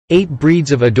8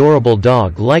 breeds of adorable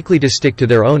dog likely to stick to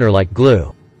their owner like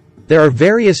glue. There are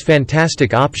various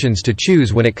fantastic options to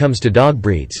choose when it comes to dog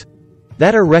breeds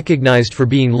that are recognized for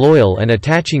being loyal and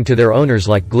attaching to their owners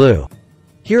like glue.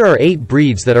 Here are 8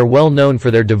 breeds that are well known for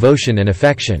their devotion and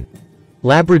affection.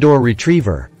 Labrador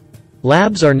Retriever.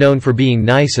 Labs are known for being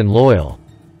nice and loyal.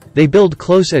 They build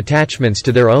close attachments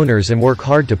to their owners and work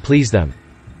hard to please them.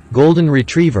 Golden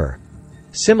Retriever.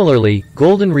 Similarly,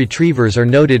 Golden Retrievers are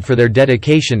noted for their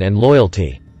dedication and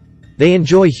loyalty. They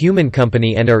enjoy human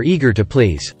company and are eager to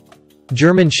please.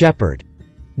 German Shepherd.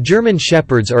 German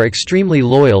Shepherds are extremely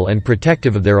loyal and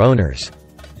protective of their owners.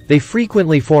 They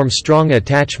frequently form strong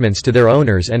attachments to their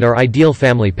owners and are ideal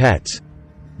family pets.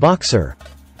 Boxer.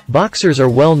 Boxers are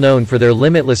well known for their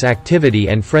limitless activity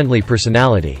and friendly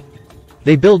personality.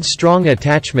 They build strong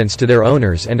attachments to their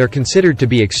owners and are considered to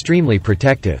be extremely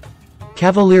protective.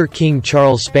 Cavalier King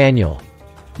Charles Spaniel.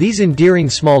 These endearing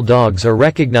small dogs are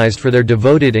recognized for their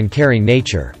devoted and caring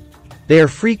nature. They are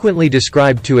frequently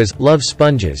described to as love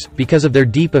sponges because of their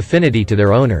deep affinity to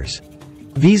their owners.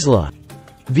 Vizsla.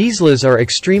 Vizslas are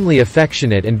extremely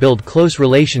affectionate and build close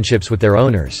relationships with their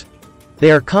owners.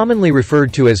 They are commonly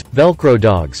referred to as Velcro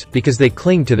dogs because they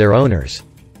cling to their owners.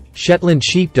 Shetland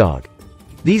Sheepdog.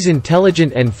 These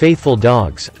intelligent and faithful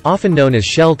dogs, often known as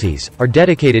Shelties, are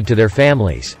dedicated to their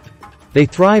families. They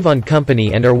thrive on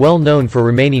company and are well known for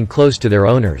remaining close to their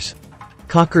owners.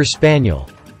 Cocker Spaniel.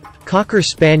 Cocker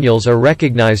Spaniels are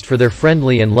recognized for their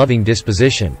friendly and loving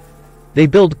disposition. They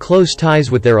build close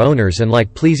ties with their owners and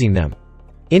like pleasing them.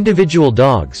 Individual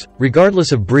dogs,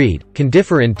 regardless of breed, can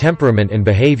differ in temperament and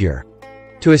behavior.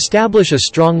 To establish a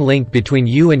strong link between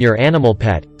you and your animal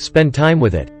pet, spend time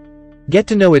with it. Get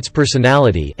to know its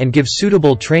personality and give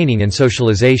suitable training and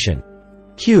socialization.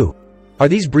 Q. Are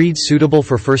these breeds suitable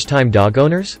for first-time dog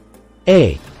owners?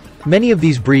 A. Many of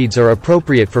these breeds are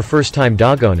appropriate for first-time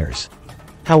dog owners.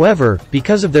 However,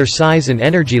 because of their size and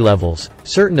energy levels,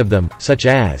 certain of them, such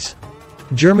as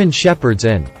German Shepherds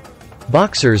and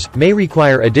Boxers, may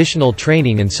require additional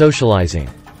training and socializing.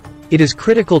 It is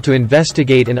critical to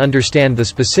investigate and understand the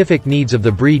specific needs of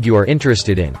the breed you are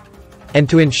interested in, and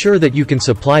to ensure that you can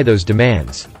supply those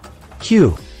demands.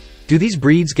 Q. Do these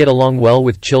breeds get along well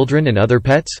with children and other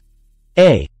pets?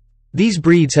 A. These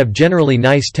breeds have generally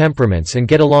nice temperaments and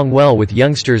get along well with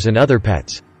youngsters and other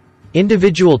pets.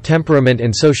 Individual temperament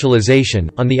and socialization,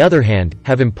 on the other hand,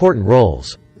 have important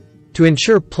roles to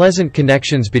ensure pleasant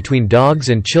connections between dogs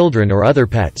and children or other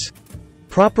pets.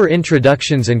 Proper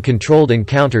introductions and controlled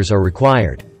encounters are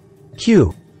required.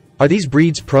 Q. Are these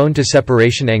breeds prone to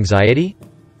separation anxiety?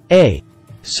 A.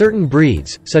 Certain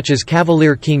breeds, such as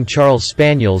Cavalier King Charles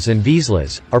Spaniels and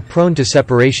Vizslas, are prone to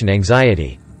separation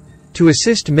anxiety. To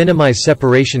assist minimize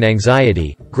separation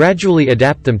anxiety, gradually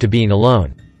adapt them to being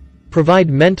alone. Provide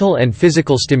mental and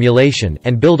physical stimulation,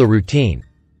 and build a routine.